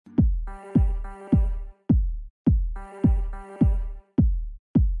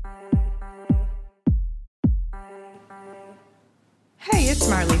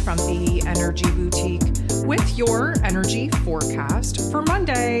Riley from the Energy Boutique with your energy forecast for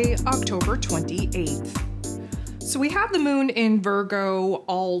Monday, October 28th. So we have the moon in Virgo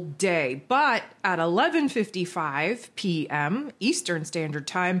all day, but at 11:55 p.m. Eastern Standard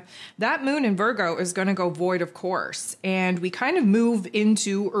Time, that moon in Virgo is going to go void of course. And we kind of move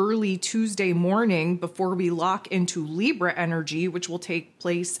into early Tuesday morning before we lock into Libra energy, which will take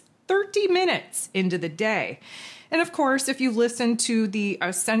place 30 minutes into the day. And of course, if you listen to the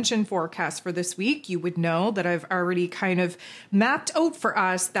ascension forecast for this week, you would know that I've already kind of mapped out for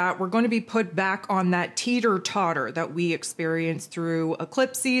us that we're going to be put back on that teeter-totter that we experienced through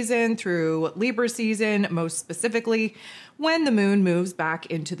eclipse season, through Libra season, most specifically when the moon moves back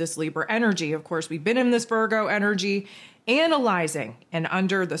into this Libra energy. Of course, we've been in this Virgo energy, analyzing, and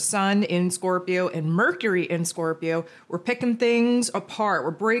under the sun in Scorpio and Mercury in Scorpio, we're picking things apart. We're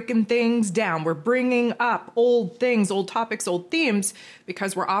breaking things down. We're bringing up old things, old topics, old themes,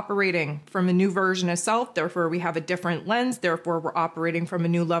 because we're operating from a new version of self. Therefore, we have a different lens. Therefore, we're operating from a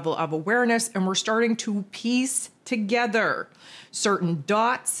new level of awareness, and we're starting to piece together certain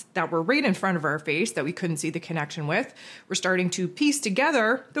dots that were right in front of our face that we couldn't see the connection with. We're starting to piece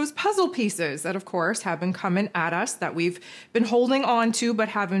together those puzzle pieces that, of course, have been coming at us that we've been holding on to but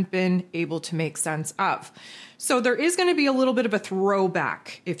haven't been able to make sense of. So there is going to be a little bit of a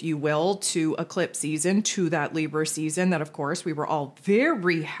throwback, if you will, to eclipse season, to that Libra season that, of course, we were all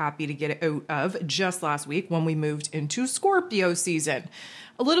very happy to get out of just last week when we moved into Scorpio season.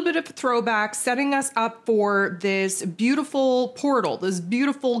 A little bit of a throwback, setting us up for this beautiful portal, this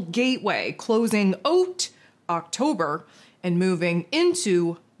beautiful gateway, closing out October and moving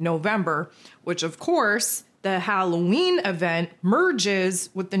into November, which, of course, the Halloween event merges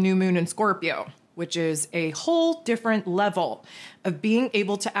with the new moon in Scorpio, which is a whole different level of being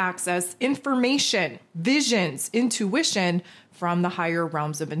able to access information, visions, intuition from the higher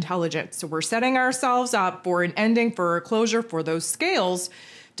realms of intelligence. So we're setting ourselves up for an ending, for a closure, for those scales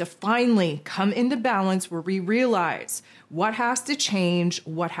to finally come into balance where we realize what has to change,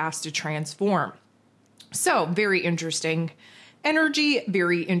 what has to transform. So very interesting energy,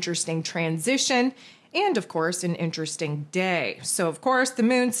 very interesting transition, and of course, an interesting day. So of course, the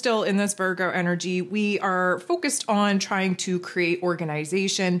moon's still in this Virgo energy. We are focused on trying to create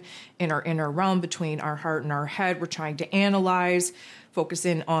organization in our inner realm between our heart and our head. We're trying to analyze, focus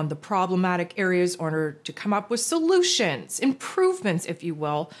in on the problematic areas in order to come up with solutions, improvements, if you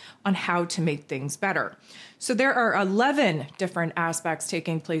will, on how to make things better. So there are 11 different aspects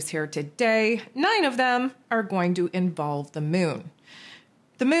taking place here today. 9 of them are going to involve the moon.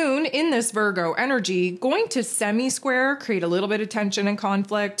 The moon in this Virgo energy going to semi-square, create a little bit of tension and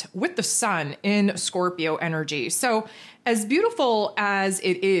conflict with the sun in Scorpio energy. So as beautiful as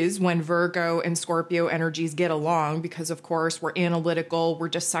it is when Virgo and Scorpio energies get along, because of course we're analytical, we're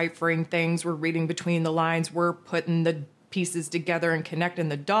deciphering things, we're reading between the lines, we're putting the pieces together and connecting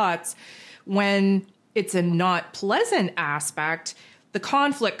the dots. When it's a not pleasant aspect, the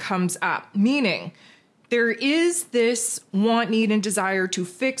conflict comes up, meaning there is this want, need, and desire to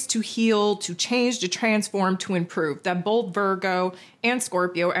fix, to heal, to change, to transform, to improve that both Virgo and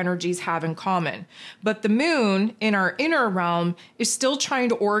Scorpio energies have in common. But the moon in our inner realm is still trying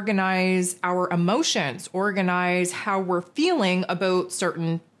to organize our emotions, organize how we're feeling about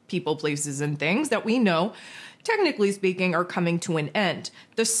certain people, places, and things that we know, technically speaking, are coming to an end.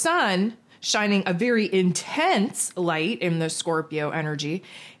 The sun, shining a very intense light in the Scorpio energy,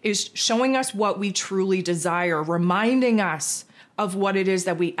 is showing us what we truly desire, reminding us of what it is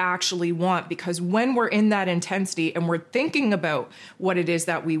that we actually want. Because when we're in that intensity and we're thinking about what it is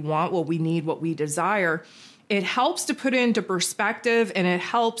that we want, what we need, what we desire, it helps to put into perspective and it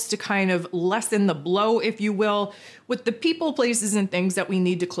helps to kind of lessen the blow, if you will, with the people, places, and things that we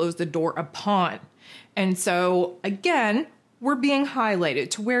need to close the door upon. And so, again, we're being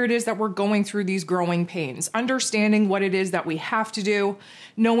highlighted to where it is that we're going through these growing pains, understanding what it is that we have to do,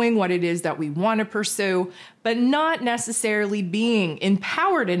 knowing what it is that we want to pursue, but not necessarily being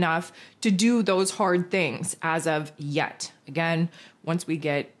empowered enough to do those hard things as of yet. Again, once we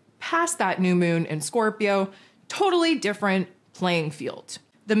get past that new moon in Scorpio, totally different playing field.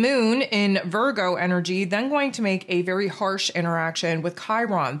 The moon in Virgo energy then going to make a very harsh interaction with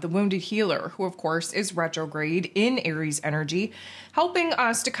Chiron, the wounded healer, who of course is retrograde in Aries energy, helping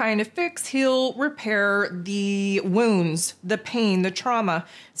us to kind of fix, heal, repair the wounds, the pain, the trauma,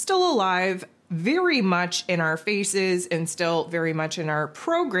 still alive, very much in our faces and still very much in our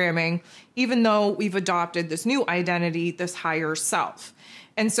programming, even though we've adopted this new identity, this higher self.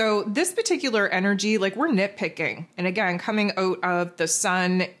 And so this particular energy, like we're nitpicking. And again, coming out of the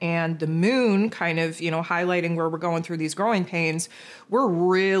sun and the moon kind of, highlighting where we're going through these growing pains, we're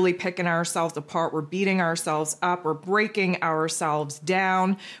really picking ourselves apart. We're beating ourselves up. We're breaking ourselves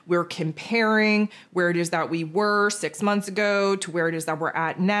down. We're comparing where it is that we were 6 months ago to where it is that we're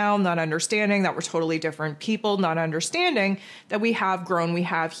at now, not understanding that we're totally different people, not understanding that we have grown, we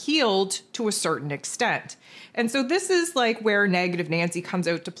have healed to a certain extent. And so this is like where negative Nancy comes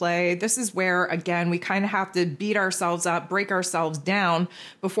out to play. This is where, again, we kind of have to beat ourselves up, break ourselves down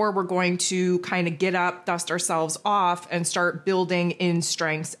before we're going to kind of get up, dust ourselves off, and start building in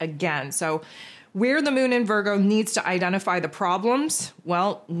strengths again. So where the moon in Virgo needs to identify the problems,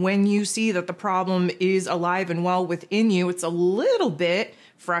 well, when you see that the problem is alive and well within you, it's a little bit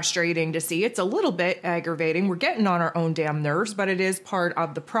frustrating to see. It's a little bit aggravating. We're getting on our own damn nerves, but it is part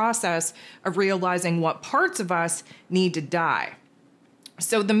of the process of realizing what parts of us need to die.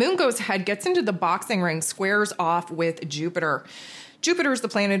 So the moon goes ahead, gets into the boxing ring, squares off with Jupiter. Jupiter is the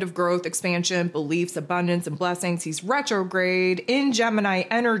planet of growth, expansion, beliefs, abundance, and blessings. He's retrograde in Gemini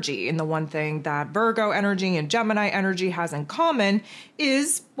energy. And the one thing that Virgo energy and Gemini energy has in common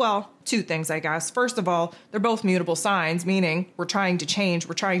is, well, two things, I guess. First of all, they're both mutable signs, meaning we're trying to change,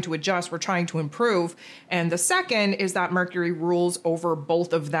 we're trying to adjust, we're trying to improve. And the second is that Mercury rules over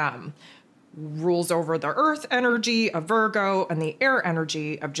both of them. Rules over the earth energy of Virgo and the air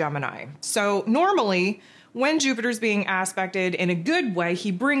energy of Gemini. So normally, when Jupiter's being aspected in a good way, he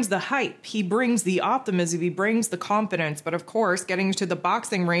brings the hype, he brings the optimism, he brings the confidence. But of course, getting to the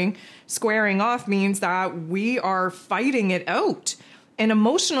boxing ring, squaring off means that we are fighting it out. And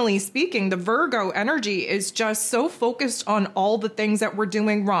emotionally speaking, the Virgo energy is just so focused on all the things that we're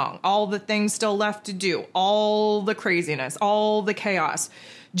doing wrong, all the things still left to do, all the craziness, all the chaos.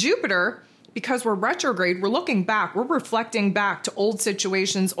 Jupiter, because we're retrograde, we're looking back, we're reflecting back to old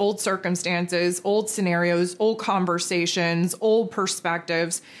situations, old circumstances, old scenarios, old conversations, old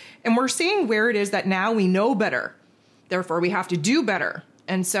perspectives, and we're seeing where it is that now we know better. Therefore, we have to do better.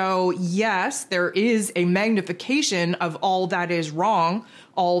 And so, yes, there is a magnification of all that is wrong,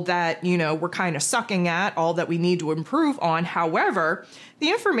 all that, we're kind of sucking at, all that we need to improve on. However,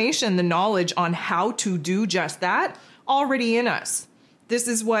 the information, the knowledge on how to do just that, already in us. This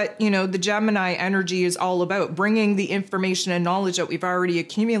is what, the Gemini energy is all about, bringing the information and knowledge that we've already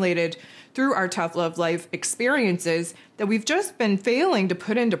accumulated through our tough love life experiences that we've just been failing to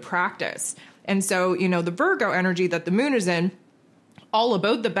put into practice. And so, the Virgo energy that the moon is in, all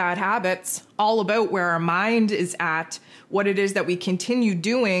about the bad habits, all about where our mind is at, what it is that we continue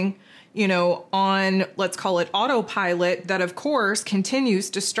doing, on, let's call it autopilot, that of course continues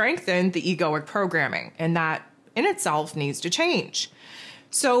to strengthen the egoic programming. And that in itself needs to change.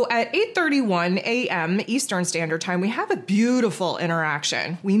 So at 8:31 a.m. Eastern Standard Time, we have a beautiful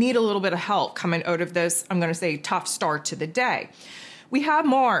interaction. We need a little bit of help coming out of this, I'm going to say, tough start to the day. We have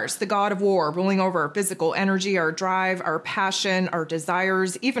Mars, the god of war, ruling over our physical energy, our drive, our passion, our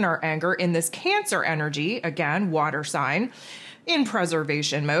desires, even our anger in this Cancer energy, again, water sign. In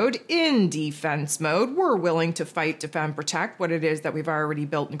preservation mode, in defense mode, we're willing to fight, defend, protect what it is that we've already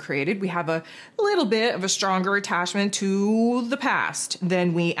built and created. We have a little bit of a stronger attachment to the past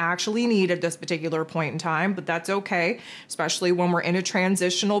than we actually need at this particular point in time, but that's okay, especially when we're in a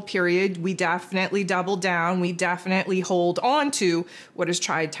transitional period. We definitely double down. We definitely hold on to what is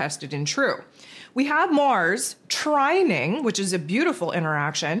tried, tested, and true. We have Mars trining, which is a beautiful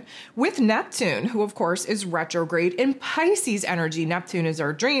interaction, with Neptune, who of course is retrograde in Pisces energy. Neptune is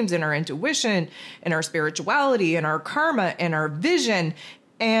our dreams and our intuition and our spirituality and our karma and our vision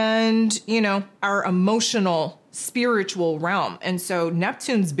and, our emotional spiritual realm. And so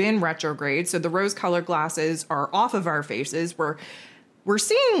Neptune's been retrograde. So the rose-colored glasses are off of our faces. We're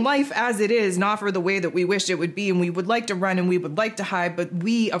seeing life as it is, not for the way that we wish it would be, and we would like to run and we would like to hide, but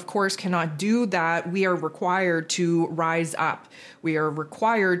we, of course, cannot do that. We are required to rise up. We are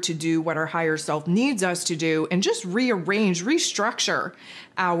required to do what our higher self needs us to do and just rearrange, restructure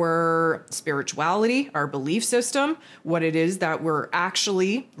our spirituality, our belief system, what it is that we're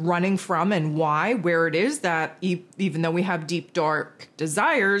actually running from and why, where it is that even though we have deep, dark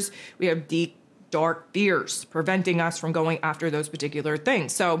desires, we have deep, dark fears preventing us from going after those particular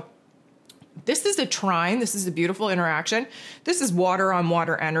things. So This is a trine. This is a beautiful interaction. This is water on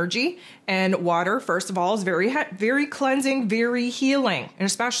water energy. And water, first of all, is very cleansing, very healing. And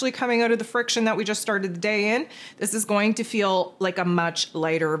especially coming out of the friction that we just started the day in, this is going to feel like a much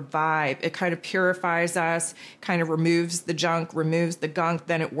lighter vibe. It kind of purifies us, kind of removes the junk, removes the gunk.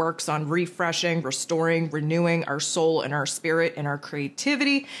 Then it works on refreshing, restoring, renewing our soul and our spirit and our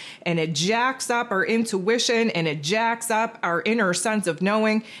creativity. And it jacks up our intuition and it jacks up our inner sense of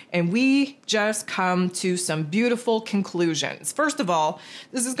knowing. And we just come to some beautiful conclusions. First of all,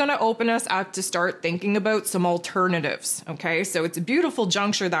 this is going to open us up to start thinking about some alternatives. Okay, so it's a beautiful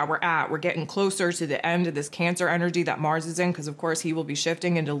juncture that we're at. We're getting closer to the end of this Cancer energy that Mars is in, because of course he will be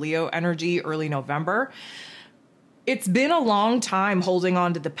shifting into Leo energy early November. It's been a long time holding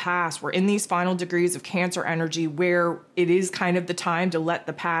on to the past. We're in these final degrees of Cancer energy where it is kind of the time to let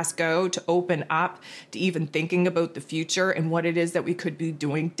the past go, to open up, to even thinking about the future and what it is that we could be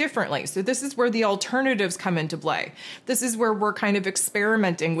doing differently. So this is where the alternatives come into play. This is where we're kind of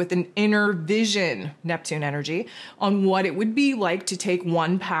experimenting with an inner vision, Neptune energy, on what it would be like to take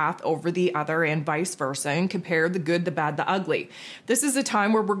one path over the other and vice versa, and compare the good, the bad, the ugly. This is a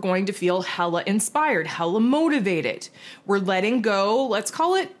time where we're going to feel hella inspired, hella motivated. We're letting go, let's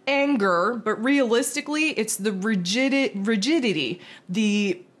call it anger, but realistically, it's the rigidity,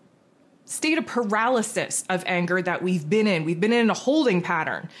 the state of paralysis of anger that we've been in. We've been in a holding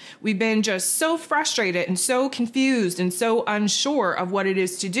pattern. We've been just so frustrated and so confused and so unsure of what it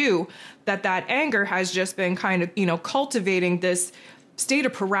is to do that anger has just been kind of, cultivating this state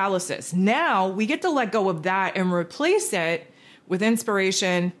of paralysis. Now we get to let go of that and replace it with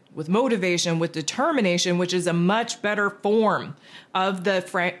inspiration, with motivation, with determination, which is a much better form of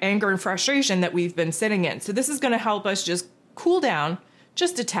the anger and frustration that we've been sitting in. So this is going to help us just cool down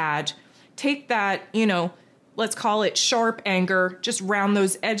just a tad, take that, let's call it sharp anger, just round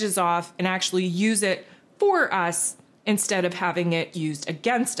those edges off and actually use it for us instead of having it used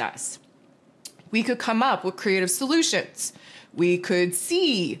against us. We could come up with creative solutions. We could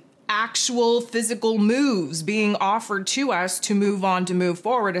see actual physical moves being offered to us to move on, to move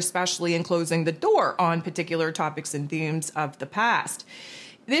forward, especially in closing the door on particular topics and themes of the past.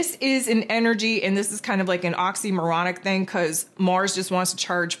 This is an energy, and this is kind of like an oxymoronic thing, because Mars just wants to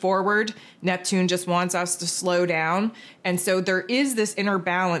charge forward. Neptune just wants us to slow down. And so there is this inner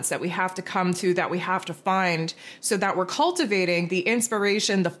balance that we have to come to, that we have to find, so that we're cultivating the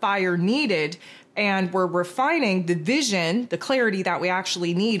inspiration, the fire needed, and we're refining the vision, the clarity that we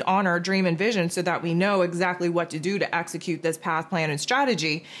actually need on our dream and vision, so that we know exactly what to do to execute this path, plan, and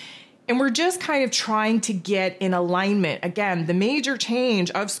strategy. And we're just kind of trying to get in alignment. Again, the major change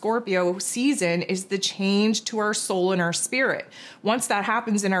of Scorpio season is the change to our soul and our spirit. Once that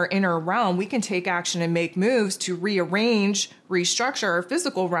happens in our inner realm, we can take action and make moves to rearrange, restructure our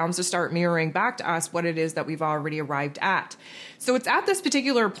physical realms to start mirroring back to us what it is that we've already arrived at. So it's at this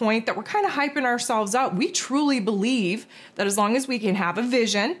particular point that we're kind of hyping ourselves up. We truly believe that as long as we can have a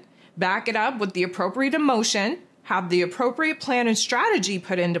vision, back it up with the appropriate emotion, have the appropriate plan and strategy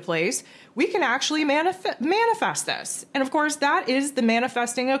put into place, we can actually manifest this. And of course, that is the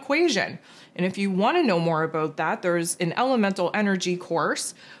manifesting equation. And if you want to know more about that, there's an elemental energy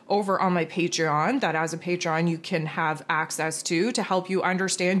course over on my Patreon that as a Patreon you can have access to help you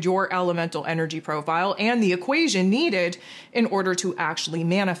understand your elemental energy profile and the equation needed in order to actually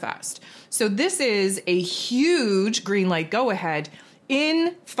manifest. So this is a huge green light go ahead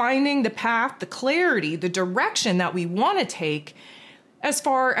in finding the path, the clarity, the direction that we want to take, as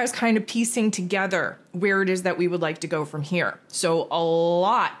far as kind of piecing together where it is that we would like to go from here. So a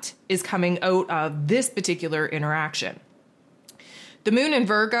lot is coming out of this particular interaction. The moon in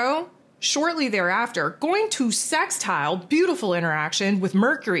Virgo, shortly thereafter, going to sextile, beautiful interaction with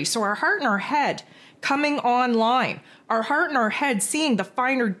Mercury. So our heart and our head coming online. Our heart and our head seeing the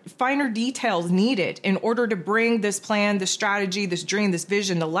finer details needed in order to bring this plan, this strategy, this dream, this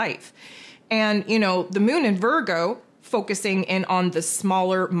vision to life. And, the moon in Virgo focusing in on the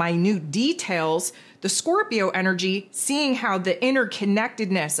smaller, minute details, the Scorpio energy seeing how the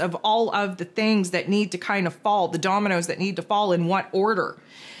interconnectedness of all of the things that need to kind of fall, the dominoes that need to fall in what order.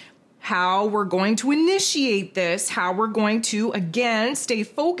 How we're going to initiate this, how we're going to, again, stay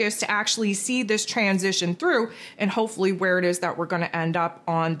focused to actually see this transition through, and hopefully where it is that we're going to end up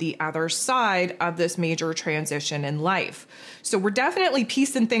on the other side of this major transition in life. So we're definitely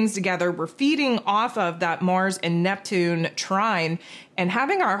piecing things together. We're feeding off of that Mars and Neptune trine and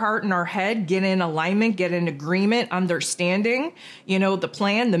having our heart and our head get in alignment, get in agreement, understanding, the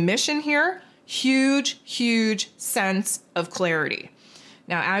plan, the mission here. Huge, huge sense of clarity.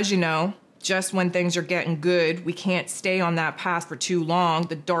 Now, as you know, just when things are getting good, we can't stay on that path for too long.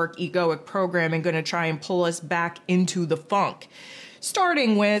 The dark egoic programming going to try and pull us back into the funk.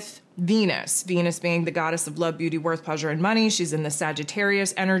 Starting with Venus. Venus being the goddess of love, beauty, worth, pleasure, and money. She's in the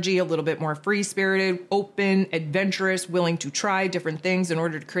Sagittarius energy, a little bit more free-spirited, open, adventurous, willing to try different things in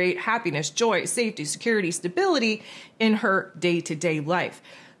order to create happiness, joy, safety, security, stability in her day-to-day life.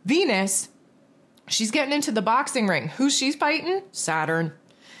 Venus, she's getting into the boxing ring. Who's she's fighting? Saturn.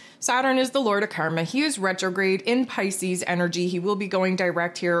 Saturn is the Lord of Karma. He is retrograde in Pisces energy. He will be going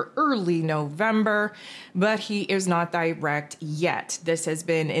direct here early November, but he is not direct yet. This has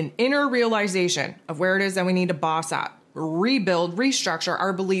been an inner realization of where it is that we need to boss up, rebuild, restructure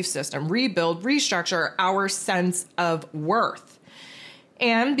our belief system, rebuild, restructure our sense of worth.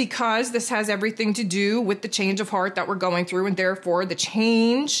 And because this has everything to do with the change of heart that we're going through, and therefore the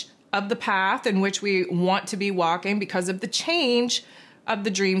change of the path in which we want to be walking, because of the change of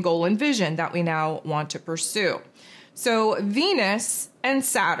the dream, goal, and vision that we now want to pursue. So Venus and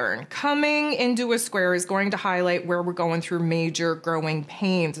Saturn coming into a square is going to highlight where we're going through major growing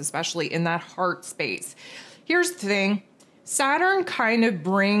pains, especially in that heart space. Here's the thing. Saturn kind of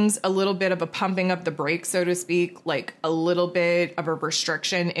brings a little bit of a pumping of the brakes, so to speak, like a little bit of a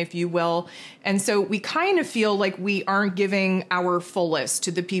restriction, if you will. And so we kind of feel like we aren't giving our fullest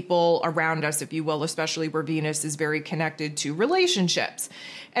to the people around us, if you will, especially where Venus is very connected to relationships.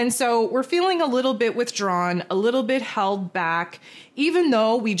 And so we're feeling a little bit withdrawn, a little bit held back, even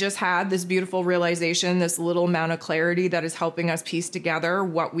though we just had this beautiful realization, this little amount of clarity that is helping us piece together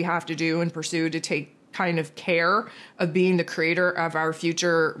what we have to do and pursue to take kind of care of being the creator of our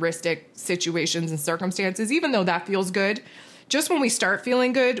futuristic situations and circumstances. Even though that feels good, just when we start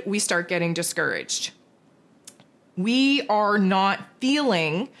feeling good, we start getting discouraged. We are not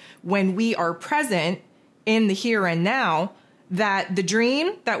feeling, when we are present in the here and now, that the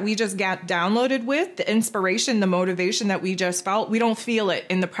dream that we just got downloaded with, the inspiration, the motivation that we just felt, we don't feel it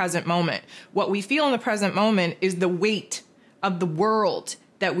in the present moment. What we feel in the present moment is the weight of the world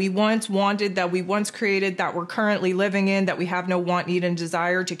that we once wanted, that we once created, that we're currently living in, that we have no want, need, and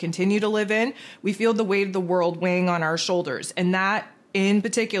desire to continue to live in. We feel the weight of the world weighing on our shoulders. And that in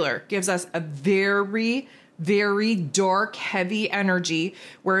particular gives us a very, very dark, heavy energy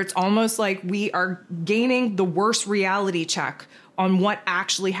where it's almost like we are gaining the worst reality check on what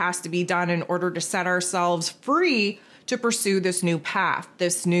actually has to be done in order to set ourselves free to pursue this new path,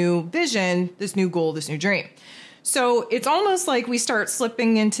 this new vision, this new goal, this new dream. So it's almost like we start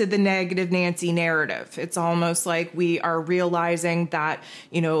slipping into the negative Nancy narrative. It's almost like we are realizing that,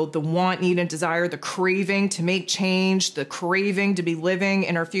 the want, need, and desire, the craving to make change, the craving to be living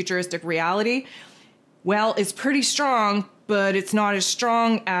in our futuristic reality, well, it's pretty strong, but it's not as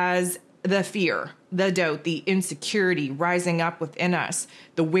strong as the fear, the doubt, the insecurity rising up within us,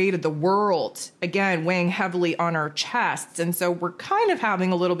 the weight of the world, again, weighing heavily on our chests. And so we're kind of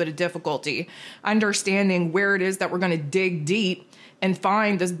having a little bit of difficulty understanding where it is that we're going to dig deep and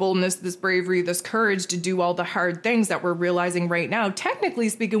find this boldness, this bravery, this courage to do all the hard things that we're realizing right now, technically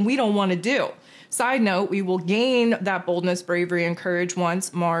speaking, we don't want to do. Side note, we will gain that boldness, bravery, and courage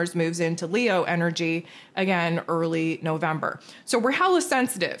once Mars moves into Leo energy, again, early November. So we're hella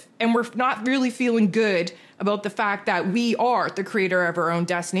sensitive, and we're not really feeling good about the fact that we are the creator of our own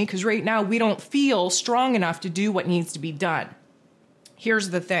destiny, because right now we don't feel strong enough to do what needs to be done. Here's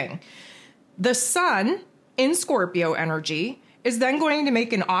the thing. The sun in Scorpio energy is then going to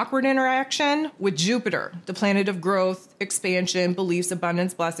make an awkward interaction with Jupiter, the planet of growth, expansion, beliefs,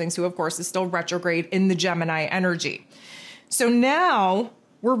 abundance, blessings, who of course is still retrograde in the Gemini energy. So now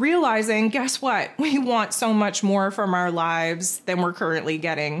we're realizing, guess what? We want so much more from our lives than we're currently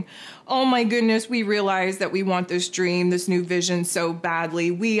getting. Oh my goodness, we realize that we want this dream, this new vision so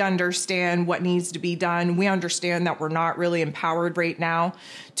badly. We understand what needs to be done. We understand that we're not really empowered right now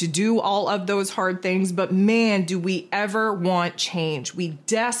to do all of those hard things, but man, do we ever want change. We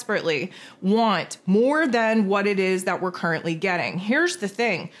desperately want more than what it is that we're currently getting. Here's the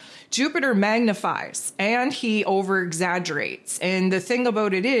thing. Jupiter magnifies and he over exaggerates. And the thing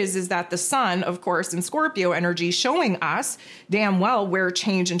about it is that the sun, of course, in Scorpio energy showing us damn well where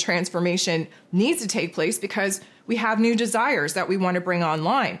change and transformation needs to take place because we have new desires that we want to bring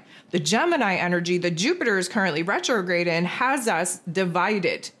online. The Gemini energy that Jupiter is currently retrograde in has us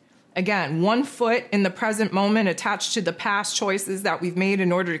divided. Again, one foot in the present moment attached to the past choices that we've made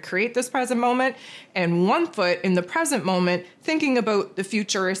in order to create this present moment, and one foot in the present moment thinking about the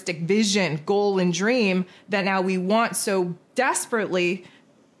futuristic vision, goal, and dream that now we want so desperately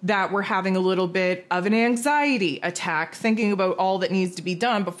that we're having a little bit of an anxiety attack, thinking about all that needs to be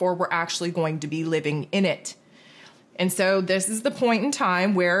done before we're actually going to be living in it. And so this is the point in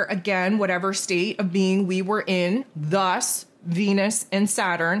time where, again, whatever state of being we were in, thus Venus and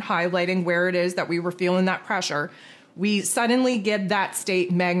Saturn highlighting where it is that we were feeling that pressure, we suddenly get that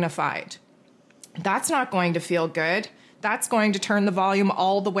state magnified. That's not going to feel good. That's going to turn the volume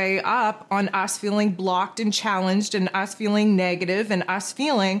all the way up on us feeling blocked and challenged and us feeling negative and us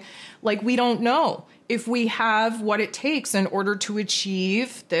feeling like we don't know if we have what it takes in order to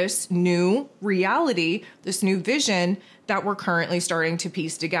achieve this new reality, this new vision that we're currently starting to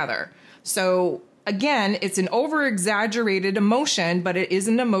piece together. So again, it's an over-exaggerated emotion, but it is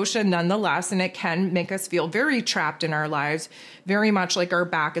an emotion nonetheless, and it can make us feel very trapped in our lives, very much like our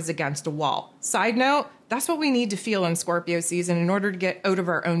back is against a wall. Side note, that's what we need to feel in Scorpio season in order to get out of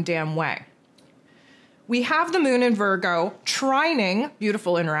our own damn way. We have the moon in Virgo trining,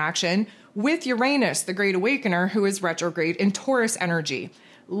 beautiful interaction, with Uranus, the Great Awakener, who is retrograde in Taurus energy.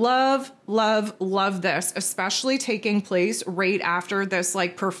 Love, love, love this, especially taking place right after this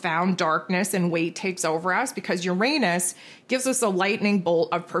like profound darkness and weight takes over us, because Uranus gives us a lightning bolt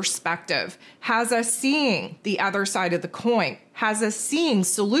of perspective, has us seeing the other side of the coin, has us seeing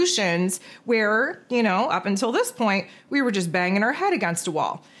solutions where, you know, up until this point, we were just banging our head against a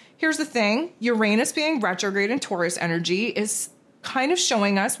wall. Here's the thing, Uranus being retrograde in Taurus energy is kind of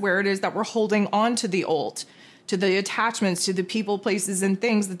showing us where it is that we're holding on to the old, to the attachments, to the people, places, and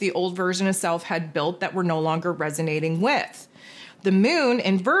things that the old version of self had built that we're no longer resonating with. The moon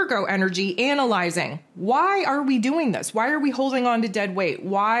in Virgo energy analyzing, why are we doing this? Why are we holding on to dead weight?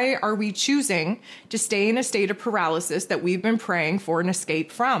 Why are we choosing to stay in a state of paralysis that we've been praying for an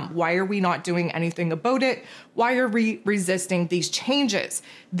escape from? Why are we not doing anything about it? Why are we resisting these changes?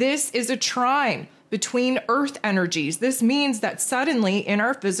 This is a trine between earth energies. This means that suddenly in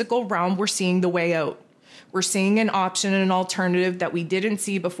our physical realm, we're seeing the way out. We're seeing an option and an alternative that we didn't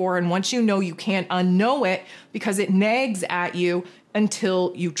see before. And once you know, you can't unknow it because it nags at you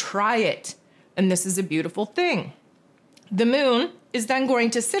until you try it. And this is a beautiful thing. The moon is then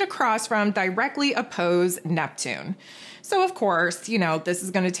going to sit across from directly opposed Neptune. So of course, you know, this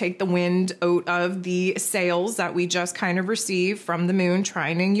is going to take the wind out of the sails that we just kind of received from the moon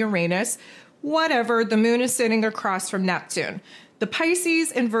trining Uranus. Whatever, the moon is sitting across from Neptune. The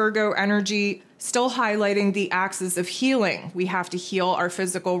Pisces and Virgo energy still highlighting the axis of healing. We have to heal our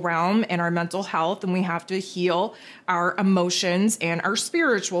physical realm and our mental health, and we have to heal our emotions and our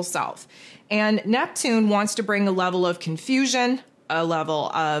spiritual self. And Neptune wants to bring a level of confusion, a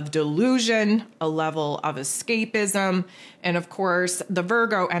level of delusion, a level of escapism. And of course, the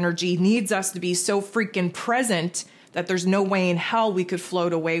Virgo energy needs us to be so freaking present that there's no way in hell we could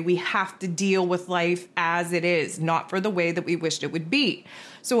float away. We have to deal with life as it is, not for the way that we wished it would be.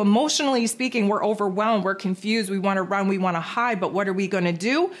 So emotionally speaking, we're overwhelmed, we're confused, we want to run, we want to hide, but what are we going to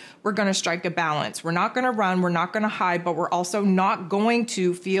do? We're going to strike a balance. We're not going to run, we're not going to hide, but we're also not going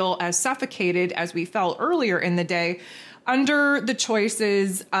to feel as suffocated as we felt earlier in the day under the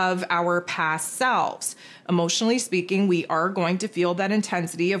choices of our past selves. Emotionally speaking, we are going to feel that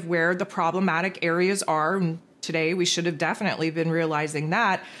intensity of where the problematic areas are. And today, we should have definitely been realizing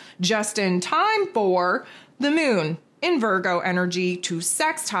that just in time for the moon in Virgo energy to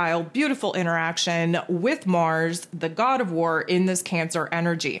sextile, beautiful interaction with Mars, the god of war in this Cancer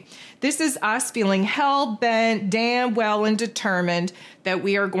energy. This is us feeling hell-bent, damn well and determined that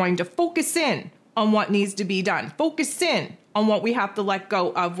we are going to focus in on what needs to be done. Focus in on what we have to let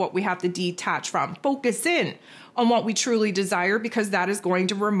go of, what we have to detach from. Focus in on what we truly desire, because that is going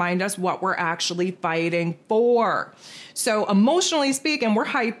to remind us what we're actually fighting for. So emotionally speaking, we're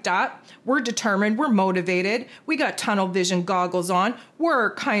hyped up, we're determined, we're motivated, we got tunnel vision goggles on,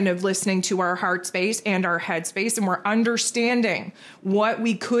 we're kind of listening to our heart space and our head space, and we're understanding what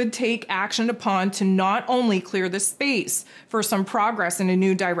we could take action upon to not only clear the space for some progress in a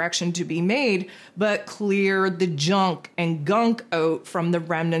new direction to be made, but clear the junk and gunk out from the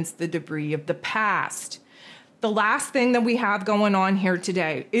remnants, the debris of the past. The last thing that we have going on here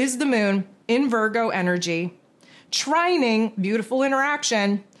today is the moon in Virgo energy, trining, beautiful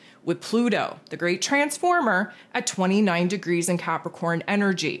interaction with Pluto, the great transformer, at 29 degrees in Capricorn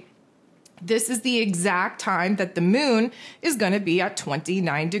energy. This is the exact time that the moon is going to be at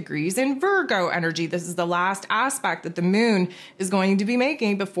 29 degrees in Virgo energy. This is the last aspect that the moon is going to be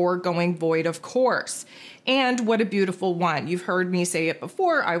making before going void, of course. And what a beautiful one. You've heard me say it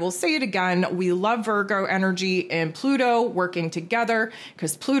before. I will say it again. We love Virgo energy and Pluto working together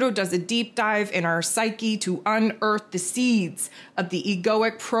because Pluto does a deep dive in our psyche to unearth the seeds of the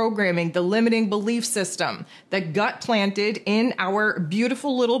egoic programming, the limiting belief system that got planted in our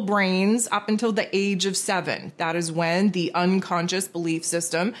beautiful little brains up until the age of 7. That is when the unconscious belief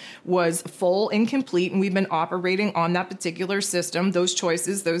system was full and complete, and we've been operating on that particular system, those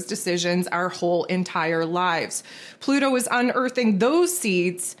choices, those decisions, our whole entire lives. Pluto is unearthing those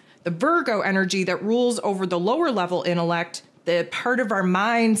seeds, the Virgo energy that rules over the lower level intellect, the part of our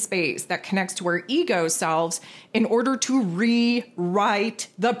mind space that connects to our ego selves, in order to rewrite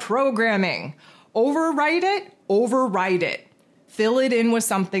the programming. Overwrite it, overwrite it. Fill it in with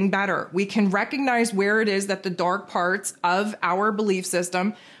something better. We can recognize where it is that the dark parts of our belief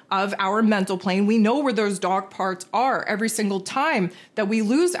system, of our mental plane, we know where those dark parts are every single time that we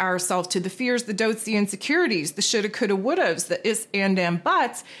lose ourselves to the fears, the doubts, the insecurities, the shoulda, coulda, wouldas, the is and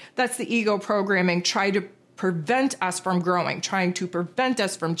buts. That's the ego programming. Try to prevent us from growing, trying to prevent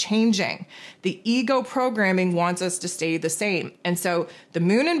us from changing. The ego programming wants us to stay the same. And so the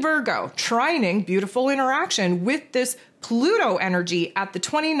moon in Virgo, trining, beautiful interaction with this Pluto energy at the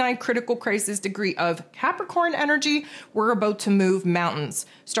 29th critical crisis degree of Capricorn energy, we're about to move mountains,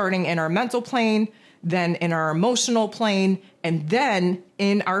 starting in our mental plane, then in our emotional plane, and then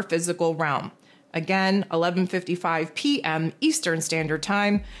in our physical realm. Again, 11:55 p.m. Eastern Standard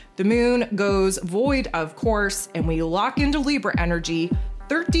Time. The moon goes void of course, and we lock into Libra energy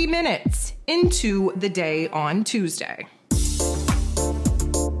 30 minutes into the day on Tuesday.